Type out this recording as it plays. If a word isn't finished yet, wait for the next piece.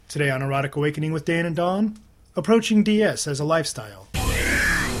Today on Erotic Awakening with Dan and Dawn, approaching DS as a lifestyle.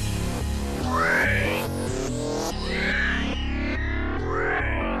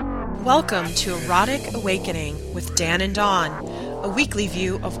 Welcome to Erotic Awakening with Dan and Dawn, a weekly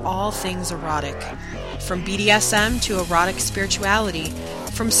view of all things erotic. From BDSM to erotic spirituality,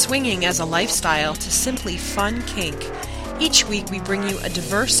 from swinging as a lifestyle to simply fun kink, each week we bring you a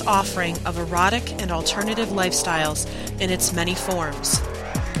diverse offering of erotic and alternative lifestyles in its many forms.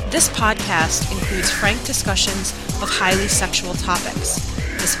 This podcast includes frank discussions of highly sexual topics.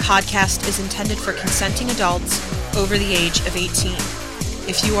 This podcast is intended for consenting adults over the age of 18.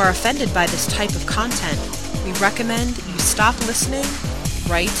 If you are offended by this type of content, we recommend you stop listening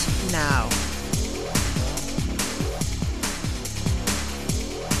right now.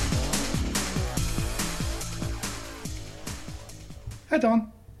 Hi,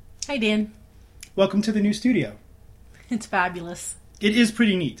 Dawn. Hi, Dan. Welcome to the new studio. It's fabulous. It is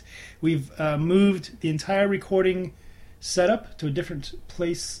pretty neat. We've moved the entire recording setup to a different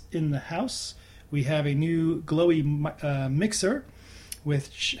place in the house. We have a new glowy mixer,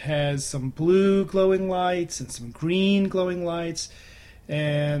 which has some blue glowing lights and some green glowing lights,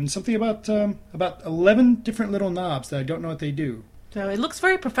 and something about 11 different little knobs that I don't know what they do. So it looks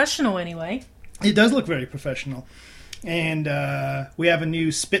very professional anyway. It does look very professional. And we have a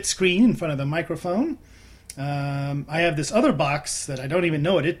new split screen in front of the microphone. I have this other box that I don't even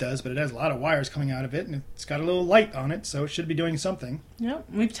know what it does, but it has a lot of wires coming out of it, and it's got a little light on it, so it should be doing something. Yep,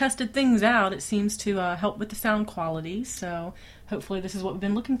 we've tested things out. It seems to help with the sound quality, so hopefully this is what we've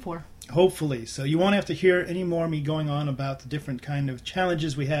been looking for. Hopefully. So you won't have to hear any more of me going on about the different kind of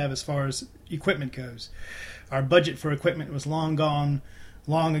challenges we have as far as equipment goes. Our budget for equipment was long gone,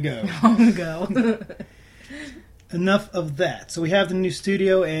 long ago. Long ago. Enough of that. So we have the new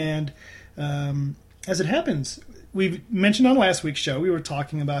studio, and as it happens, we've mentioned on last week's show, we were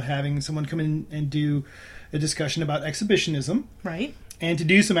talking about having someone come in and do a discussion about exhibitionism. Right. And to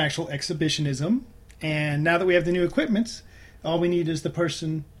do some actual exhibitionism. And now that we have the new equipment, all we need is the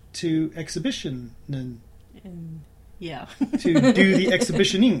person to exhibition. Yeah. To do the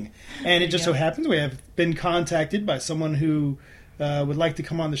exhibitioning. And it just so happens we have been contacted by someone who would like to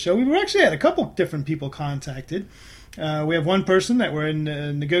come on the show. We actually had a couple different people contacted. We have one person that we're in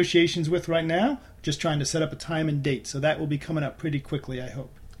negotiations with right now, just trying to set up a time and date. So that will be coming up pretty quickly, I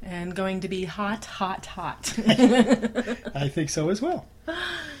hope. And going to be hot, hot, hot. I think so as well.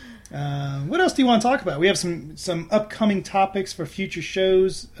 What else do you want to talk about? We have some upcoming topics for future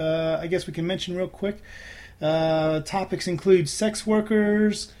shows. I guess we can mention real quick. Topics include sex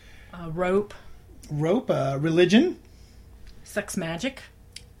workers. Rope. Religion. Sex magic.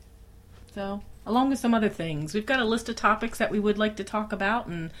 So, along with some other things. We've got a list of topics that we would like to talk about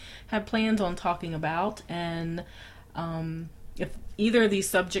and have plans on talking about. And if either of these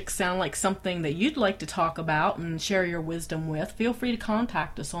subjects sound like something that you'd like to talk about and share your wisdom with, feel free to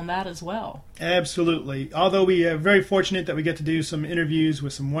contact us on that as well. Absolutely. Although we are very fortunate that we get to do some interviews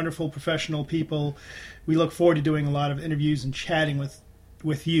with some wonderful professional people, we look forward to doing a lot of interviews and chatting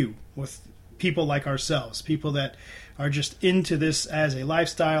with you, with people like ourselves, people that are just into this as a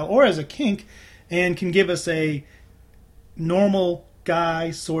lifestyle or as a kink and can give us a normal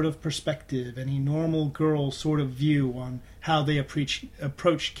guy sort of perspective and a normal girl sort of view on how they approach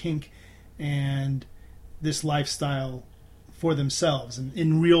kink and this lifestyle for themselves and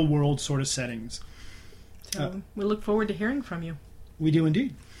in real world sort of settings. So we look forward to hearing from you. We do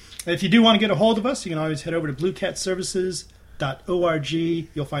indeed. If you do want to get a hold of us, you can always head over to bluecatservices.org.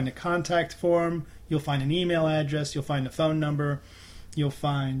 You'll find a contact form. You'll find an email address. You'll find a phone number. You'll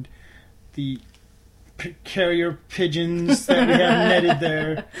find the carrier pigeons that we have netted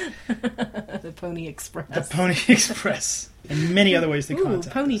there. The Pony Express. The Pony Express. And many other ways to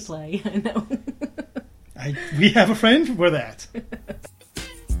contact Pony us. Play. I know. We have a friend for that.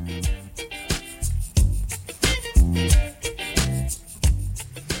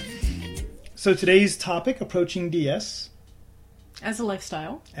 So today's topic, approaching DS. As a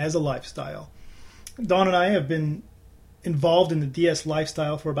lifestyle. As a lifestyle. Dawn and I have been involved in the DS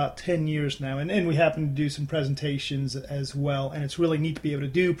lifestyle for about 10 years now, and we happen to do some presentations as well, and it's really neat to be able to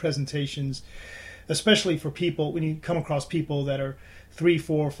do presentations, especially for people, when you come across people that are 3,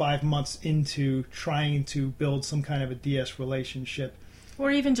 4, 5 months into trying to build some kind of a DS relationship. Or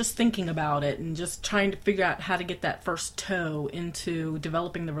even just thinking about it and just trying to figure out how to get that first toe into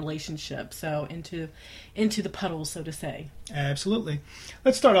developing the relationship, so into the puddle, so to say. Absolutely.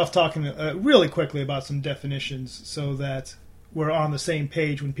 Let's start off talking really quickly about some definitions so that we're on the same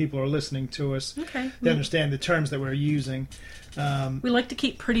page when people are listening to us. Okay. They understand the terms that we're using. We like to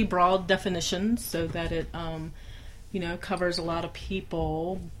keep pretty broad definitions so that it covers a lot of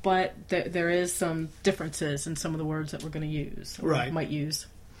people, but there is some differences in some of the words that we're going to use, or right. might use.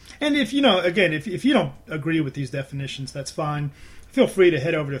 And if if you don't agree with these definitions, that's fine. Feel free to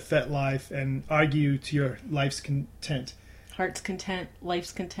head over to FetLife and argue to your life's content. Heart's content,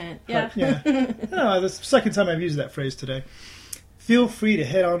 life's content. Yeah. No, that's the second time I've used that phrase today. Feel free to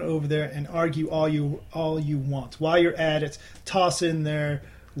head on over there and argue all you want. While you're at it, toss in there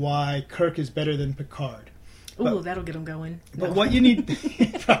why Kirk is better than Picard. Ooh, that'll get them going. But what you need...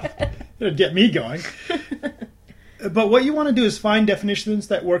 it'll get me going. But what you want to do is find definitions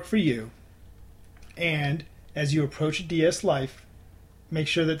that work for you. And as you approach DS life, make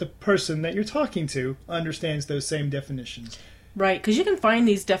sure that the person that you're talking to understands those same definitions. Right, because you can find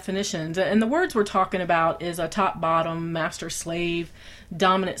these definitions, and the words we're talking about is a top-bottom, master-slave,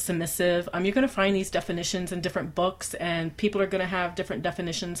 dominant-submissive. You're going to find these definitions in different books, and people are going to have different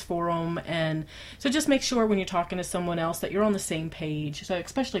definitions for them, and so just make sure when you're talking to someone else that you're on the same page, so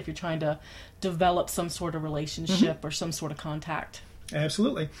especially if you're trying to develop some sort of relationship or some sort of contact.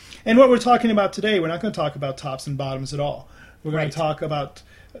 Absolutely. And what we're talking about today, we're not going to talk about tops and bottoms at all. We're going to talk about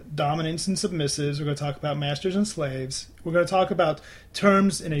dominants and submissives. We're going to talk about masters and slaves. We're going to talk about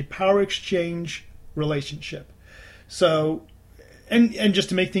terms in a power exchange relationship. So, and just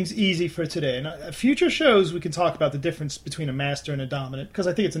to make things easy for today, in future shows we can talk about the difference between a master and a dominant, because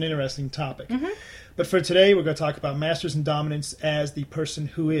I think it's an interesting topic. But for today, we're going to talk about masters and dominants as the person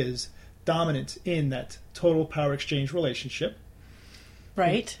who is dominant in that total power exchange relationship.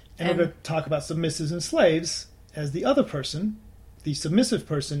 Right. And we're going to talk about submissives and slaves as the other person, the submissive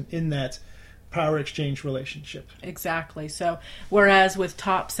person in that power exchange relationship. Exactly. So, whereas with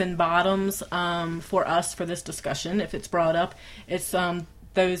tops and bottoms, for us, for this discussion, if it's brought up, it's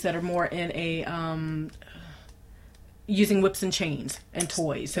those that are more in a using whips and chains and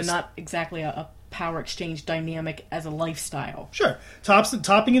toys, so not exactly a power exchange dynamic as a lifestyle. Sure.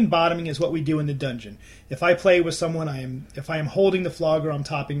 Topping and bottoming is what we do in the dungeon. If I play with someone, if I am holding the flogger, I'm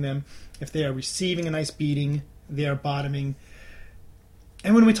topping them. If they are receiving a nice beating, they are bottoming.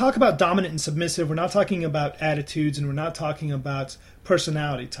 And when we talk about dominant and submissive, we're not talking about attitudes and we're not talking about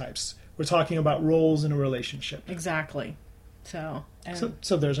personality types. We're talking about roles in a relationship. Exactly. So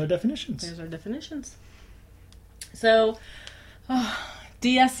there's our definitions. There's our definitions. So,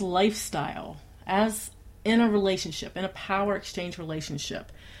 DS lifestyle as in a relationship, in a power exchange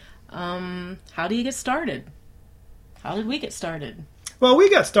relationship. How do you get started? How did we get started? Well,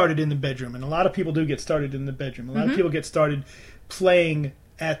 we got started in the bedroom, and a lot of people do get started in the bedroom. A lot of people get started playing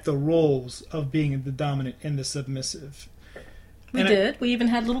at the roles of being the dominant and the submissive. We did. We even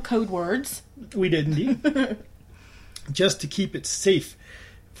had little code words. We did indeed. Just to keep it safe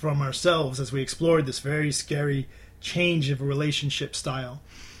from ourselves as we explored this very scary change of a relationship style.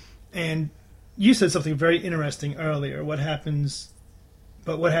 And you said something very interesting earlier. What happens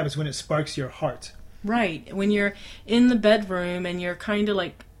when it sparks your heart? Right. When you're in the bedroom and you're kind of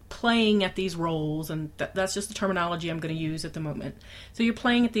like playing at these roles, and that's just the terminology I'm going to use at the moment. So you're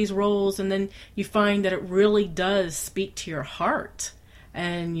playing at these roles, and then you find that it really does speak to your heart,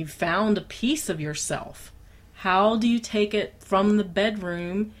 and you found a piece of yourself. How do you take it from the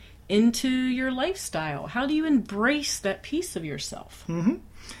bedroom into your lifestyle? How do you embrace that piece of yourself? Mm-hmm.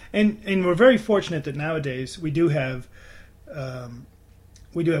 And we're very fortunate that nowadays we do have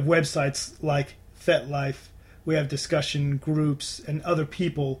websites like FetLife. We have discussion groups and other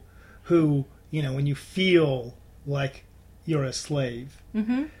people who, when you feel like you're a slave,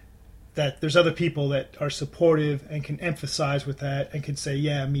 that there's other people that are supportive and can emphasize with that and can say,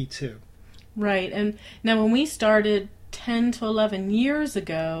 yeah, me too. Right. And now when we started 10 to 11 years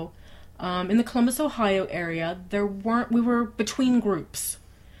ago, in the Columbus, Ohio area, we were between groups.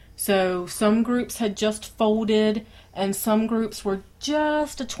 So some groups had just folded and some groups were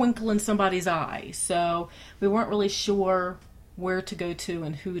just a twinkle in somebody's eye. So we weren't really sure where to go to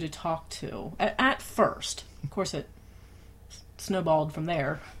and who to talk to at first. Of course, it snowballed from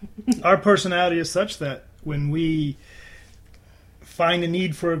there. Our personality is such that when we find a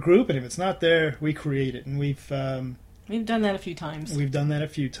need for a group, and if it's not there, we create it. And we've done that a few times. We've done that a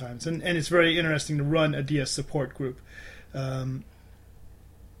few times. And it's very interesting to run a DS support group.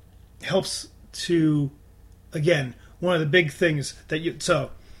 Helps to, again, one of the big things that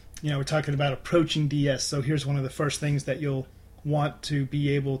we're talking about approaching DS. So here's one of the first things that you'll want to be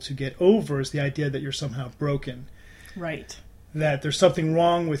able to get over is the idea that you're somehow broken. Right. That there's something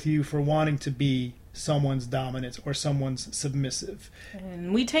wrong with you for wanting to be someone's dominant or someone's submissive.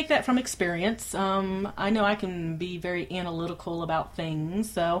 And we take that from experience. I know I can be very analytical about things,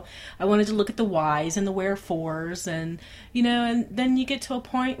 so I wanted to look at the whys and the wherefores, and and then you get to a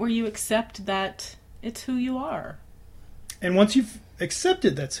point where you accept that it's who you are. And once you've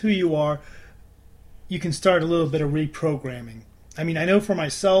accepted that's who you are, you can start a little bit of reprogramming. I mean, I know for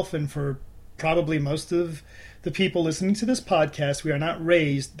myself and for probably most of the people listening to this podcast, we are not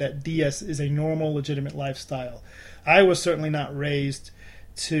raised that DS is a normal, legitimate lifestyle. I was certainly not raised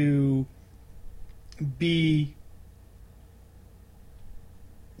to be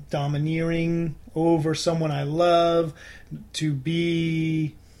domineering over someone I love, to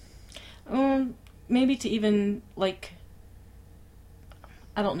be... maybe to even, like...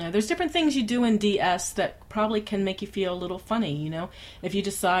 I don't know. There's different things you do in DS that probably can make you feel a little funny, you know? If you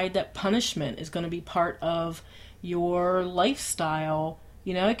decide that punishment is going to be part of your lifestyle,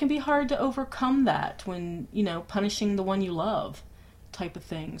 you know, it can be hard to overcome that when, you know, punishing the one you love type of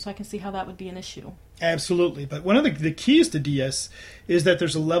thing. So I can see how that would be an issue. Absolutely. But one of the keys to DS is that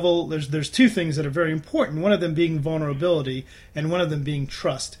there's a level, there's two things that are very important. One of them being vulnerability and one of them being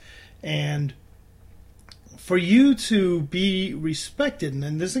trust. And for you to be respected,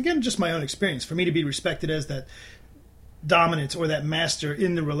 and this is again just my own experience, for me to be respected as that dominant or that master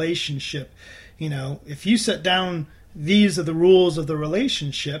in the relationship, you know, if you set down these are the rules of the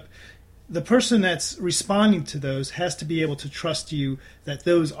relationship, the person that's responding to those has to be able to trust you that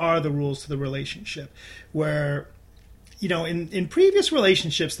those are the rules to the relationship. Where, you know, in previous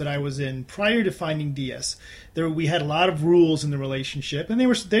relationships that I was in prior to finding DS, we had a lot of rules in the relationship, and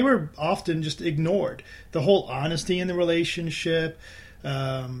they were often just ignored. The whole honesty in the relationship, you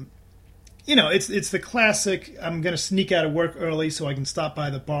know, it's the classic, I'm going to sneak out of work early so I can stop by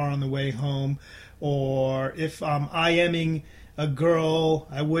the bar on the way home, or if I'm IMing a girl,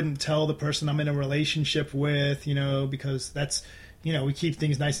 I wouldn't tell the person I'm in a relationship with, you know, because that's, you know, we keep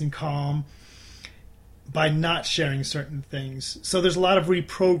things nice and calm by not sharing certain things. So there's a lot of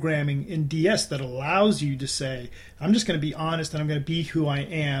reprogramming in DS that allows you to say, I'm just going to be honest and I'm going to be who I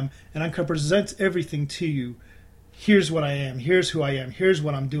am and I'm going to present everything to you. Here's what I am. Here's who I am. Here's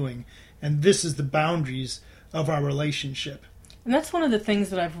what I'm doing. And this is the boundaries of our relationship. And that's one of the things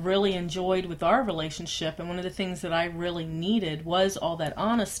that I've really enjoyed with our relationship, and one of the things that I really needed was all that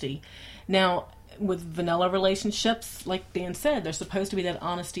honesty. Now, with vanilla relationships, like Dan said, there's supposed to be that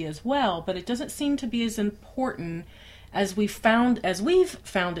honesty as well, but it doesn't seem to be as important as we've found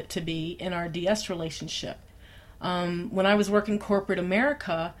it to be in our DS relationship. When I was working corporate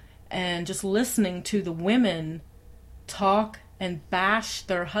America and just listening to the women talk and bash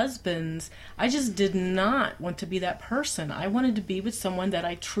their husbands, I just did not want to be that person. I wanted to be with someone that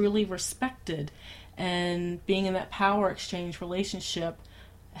I truly respected, and being in that power exchange relationship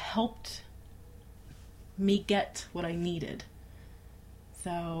helped me get what I needed.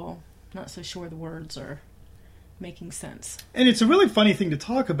 So, not so sure the words are making sense. And it's a really funny thing to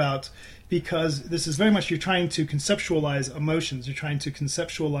talk about, because this is very much, you're trying to conceptualize emotions. You're trying to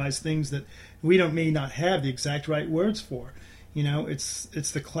conceptualize things that we may not have the exact right words for. You know, it's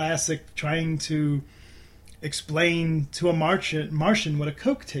the classic trying to explain to a Martian what a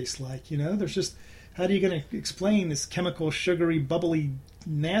Coke tastes like. You know, there's just, how are you going to explain this chemical, sugary, bubbly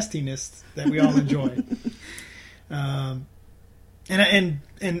nastiness that we all enjoy? And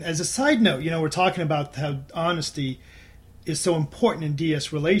as a side note, you know, we're talking about how honesty is so important in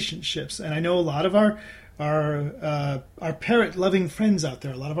DS relationships, and I know a lot of our parrot-loving friends out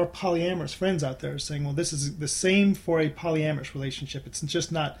there, a lot of our polyamorous friends out there are saying, well, this is the same for a polyamorous relationship. It's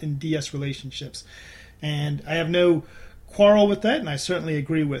just not in DS relationships. And I have no quarrel with that, and I certainly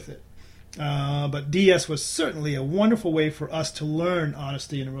agree with it. But DS was certainly a wonderful way for us to learn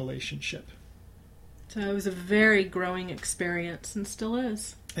honesty in a relationship. So it was a very growing experience, and still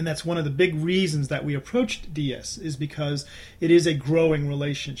is. And that's one of the big reasons that we approached DS, is because it is a growing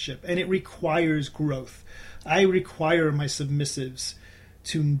relationship, and it requires growth. I require my submissives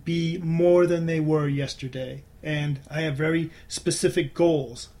to be more than they were yesterday, and I have very specific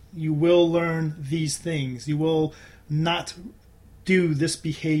goals. You will learn these things. You will not do this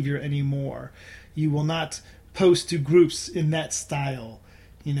behavior anymore. You will not post to groups in that style,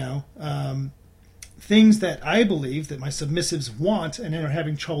 you know. Things that I believe that my submissives want and are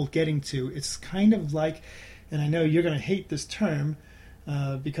having trouble getting to. It's kind of like, and I know you're going to hate this term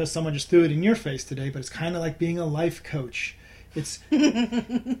because someone just threw it in your face today, but it's kind of like being a life coach. It's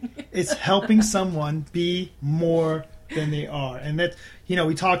helping someone be more than they are. And that, you know,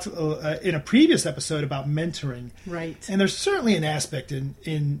 we talked in a previous episode about mentoring. Right. And there's certainly an aspect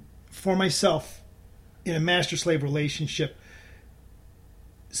in for myself in a master-slave relationship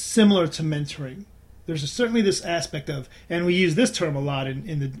similar to mentoring. There's certainly this aspect of, and we use this term a lot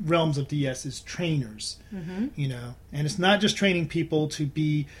in the realms of DS, is trainers. Mm-hmm. You know, and it's not just training people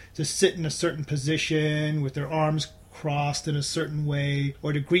to sit in a certain position with their arms crossed in a certain way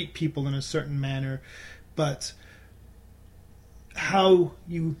or to greet people in a certain manner, but how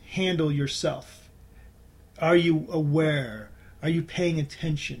you handle yourself. Are you aware? Are you paying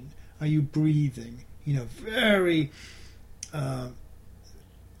attention? Are you breathing? Very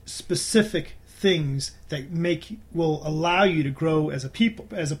specific things that will allow you to grow as a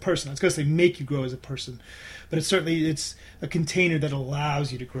person. I was going to say make you grow as a person, but it's a container that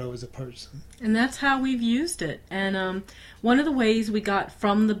allows you to grow as a person. And that's how we've used it. And one of the ways we got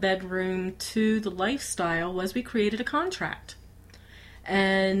from the bedroom to the lifestyle was we created a contract.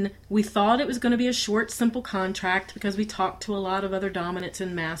 And we thought it was going to be a short, simple contract because we talked to a lot of other dominants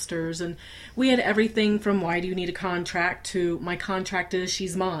and masters, and we had everything from why do you need a contract to my contract is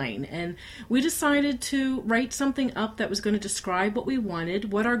she's mine. And we decided to write something up that was going to describe what we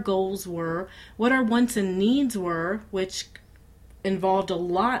wanted, what our goals were, what our wants and needs were, which involved a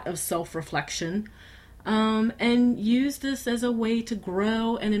lot of self-reflection, and use this as a way to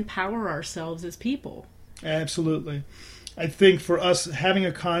grow and empower ourselves as people. Absolutely. I think for us, having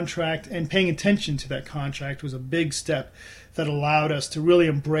a contract and paying attention to that contract was a big step that allowed us to really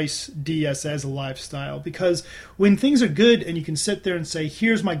embrace DS as a lifestyle. Because when things are good and you can sit there and say,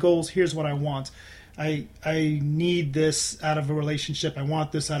 here's my goals, here's what I want. I need this out of a relationship. I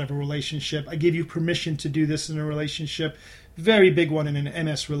want this out of a relationship. I give you permission to do this in a relationship. Very big one in an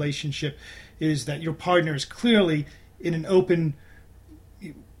MS relationship is that your partner is clearly in an open,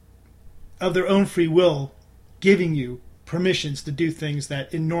 of their own free will, giving you permissions to do things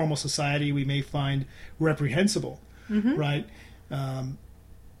that in normal society we may find reprehensible, right?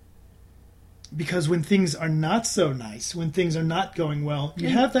 Because when things are not so nice, when things are not going well, you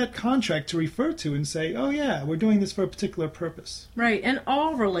have that contract to refer to and say, oh yeah, we're doing this for a particular purpose. Right, and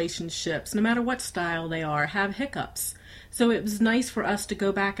all relationships, no matter what style they are, have hiccups. So it was nice for us to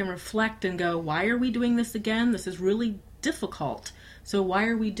go back and reflect and go, why are we doing this again? This is really difficult. So why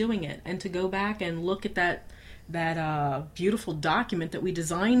are we doing it? And to go back and look at that beautiful document that we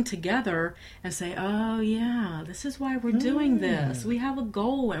designed together and say, oh yeah, this is why we're doing this. We have a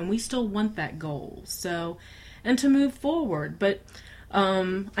goal and we still want that goal. So, and to move forward. But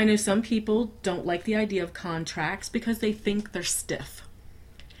I know some people don't like the idea of contracts because they think they're stiff.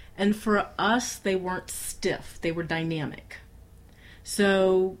 And for us, they weren't stiff. They were dynamic.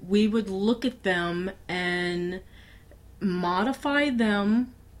 So we would look at them and modify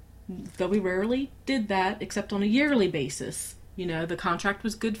them, though we rarely did that except on a yearly basis. The contract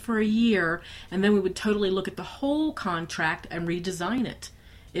was good for a year, and then we would totally look at the whole contract and redesign it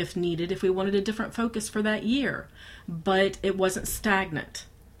if needed, if we wanted a different focus for that year. But it wasn't stagnant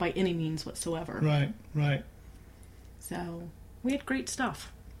by any means whatsoever. Right. So we had great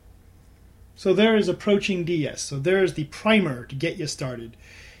stuff. So there is approaching DS. So there is the primer to get you started.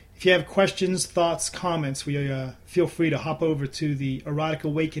 If you have questions, thoughts, comments, we feel free to hop over to the Erotic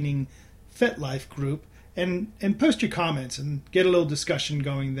Awakening FetLife group and post your comments and get a little discussion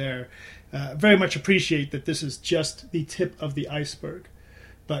going there. Very much appreciate that this is just the tip of the iceberg.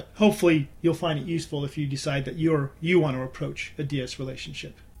 But hopefully you'll find it useful if you decide that you want to approach a DS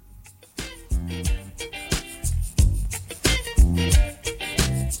relationship.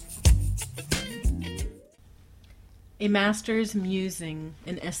 A Master's Musing,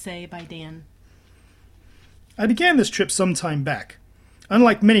 an essay by Dan. I began this trip some time back.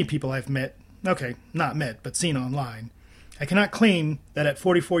 Unlike many people I've met, not met, but seen online, I cannot claim that at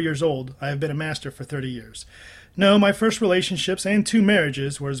 44 years old I have been a master for 30 years. No, my first relationships and 2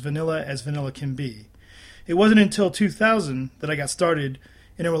 marriages were as vanilla can be. It wasn't until 2000 that I got started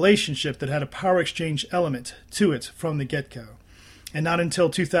in a relationship that had a power exchange element to it from the get-go. And not until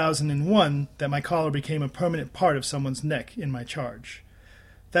 2001 that my collar became a permanent part of someone's neck in my charge.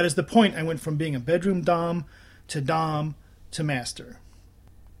 That is the point I went from being a bedroom dom to master.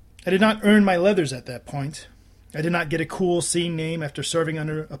 I did not earn my leathers at that point. I did not get a cool scene name after serving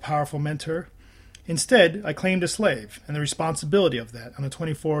under a powerful mentor. Instead, I claimed a slave and the responsibility of that on a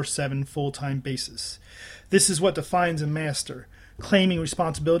 24/7 full-time basis. This is what defines a master, claiming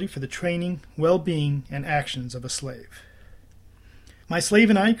responsibility for the training, well-being, and actions of a slave. My slave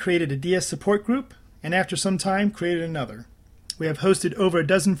and I created a DS support group, and after some time created another. We have hosted over a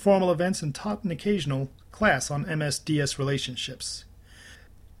dozen formal events and taught an occasional class on MS-DS relationships.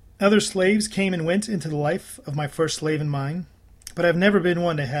 Other slaves came and went into the life of my first slave and mine, but I've never been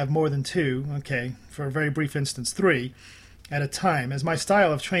one to have more than 2, for a very brief instance 3, at a time, as my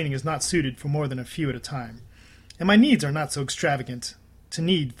style of training is not suited for more than a few at a time, and my needs are not so extravagant to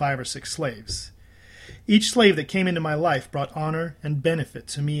need 5 or 6 slaves. Each slave that came into my life brought honor and benefit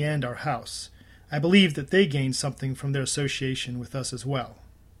to me and our house. I believe that they gained something from their association with us as well.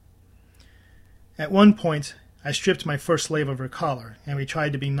 At one point, I stripped my first slave of her collar, and we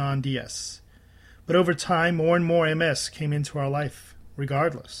tried to be non-DS. But over time, more and more MS came into our life,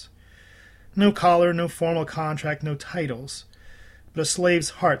 regardless. No collar, no formal contract, no titles, but a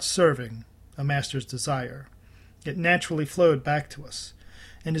slave's heart serving a master's desire. It naturally flowed back to us,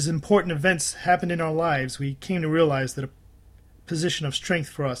 and as important events happened in our lives, we came to realize that a position of strength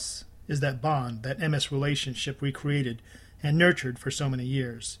for us is that bond, that MS relationship we created and nurtured for so many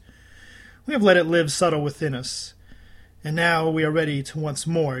years. We have let it live subtle within us, and now we are ready to once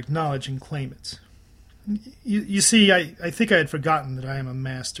more acknowledge and claim it. You see, I think I had forgotten that I am a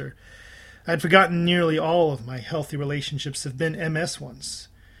master. I had forgotten nearly all of my healthy relationships have been MS ones.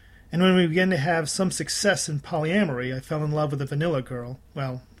 And when we began to have some success in polyamory, I fell in love with a vanilla girl,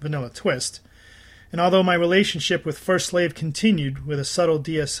 well, vanilla twist. And although my relationship with First Slave continued with a subtle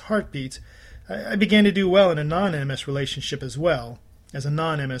DS heartbeat, I began to do well in a non-MS relationship as well, as a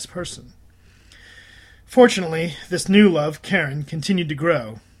non-MS person. Fortunately, this new love, Karen, continued to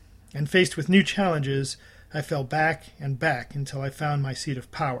grow, and faced with new challenges, I fell back and back until I found my seat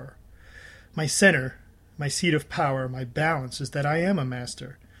of power. My center, my seat of power, my balance is that I am a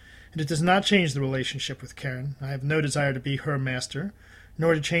master, and it does not change the relationship with Karen. I have no desire to be her master,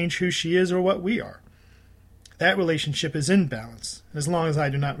 nor to change who she is or what we are. That relationship is in balance, as long as I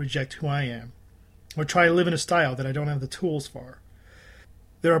do not reject who I am, or try to live in a style that I don't have the tools for.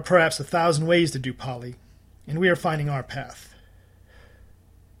 There are perhaps 1,000 ways to do poly, and we are finding our path.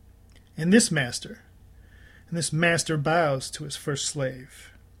 And this master bows to his first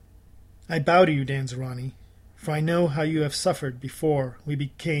slave. I bow to you, Dan Zerani, for I know how you have suffered before we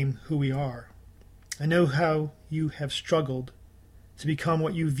became who we are. I know how you have struggled to become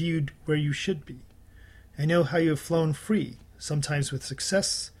what you viewed where you should be. I know how you have flown free, sometimes with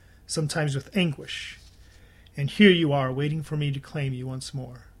success, sometimes with anguish. And here you are, waiting for me to claim you once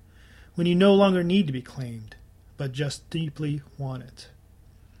more, when you no longer need to be claimed, but just deeply want it.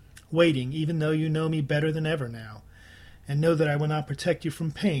 Waiting, even though you know me better than ever now, and know that I will not protect you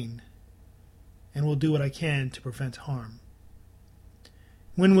from pain, and will do what I can to prevent harm.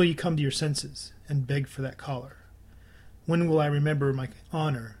 When will you come to your senses and beg for that collar? When will I remember my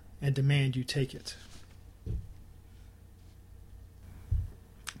honor and demand you take it?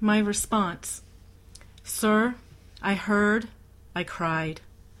 My response. Sir, I heard, I cried.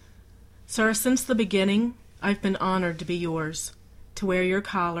 Sir, since the beginning, I've been honored to be yours, to wear your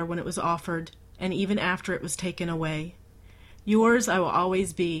collar when it was offered, and even after it was taken away. Yours I will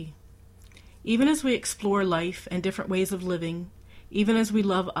always be. Even as we explore life and different ways of living, even as we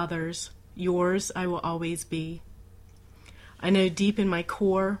love others, yours I will always be. I know deep in my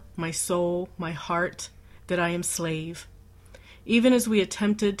core, my soul, my heart, that I am slave. Even as we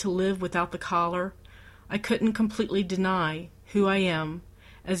attempted to live without the collar, I couldn't completely deny who I am,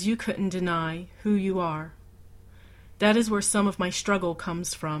 as you couldn't deny who you are. That is where some of my struggle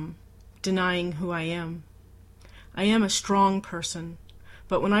comes from, denying who I am. I am a strong person,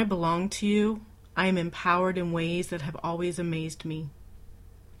 but when I belong to you, I am empowered in ways that have always amazed me.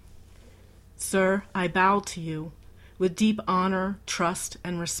 Sir, I bow to you with deep honor, trust,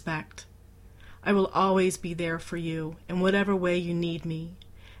 and respect. I will always be there for you in whatever way you need me,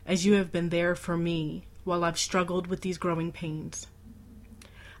 as you have been there for me while I've struggled with these growing pains.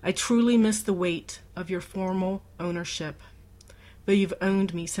 I truly miss the weight of your formal ownership, but you've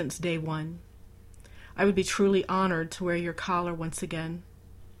owned me since day one. I would be truly honored to wear your collar once again.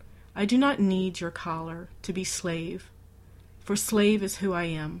 I do not need your collar to be slave, for slave is who I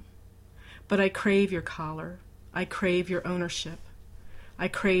am. But I crave your collar. I crave your ownership. I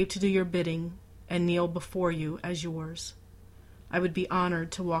crave to do your bidding and kneel before you as yours. I would be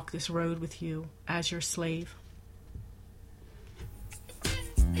honored to walk this road with you as your slave.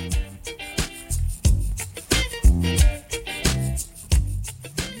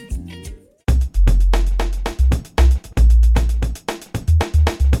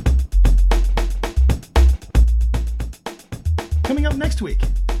 Coming up next week.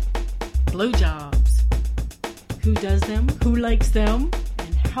 Blowjobs. Who does them? Who likes them?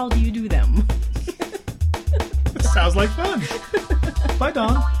 And how do you do them? Sounds like fun. Bye,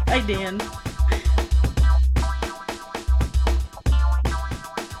 Dawn. Hi, Dan.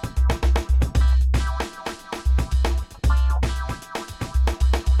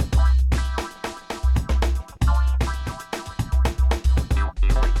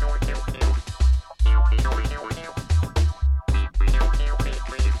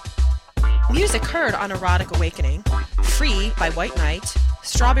 Music heard on Erotic Awakening, Free by White Knight,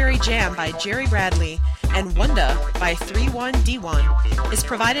 Strawberry Jam by Jerry Bradley, and Wunda by 31D1 is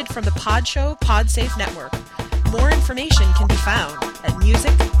provided from the Podshow Podsafe Network. More information can be found at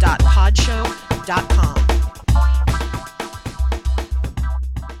music.podshow.com.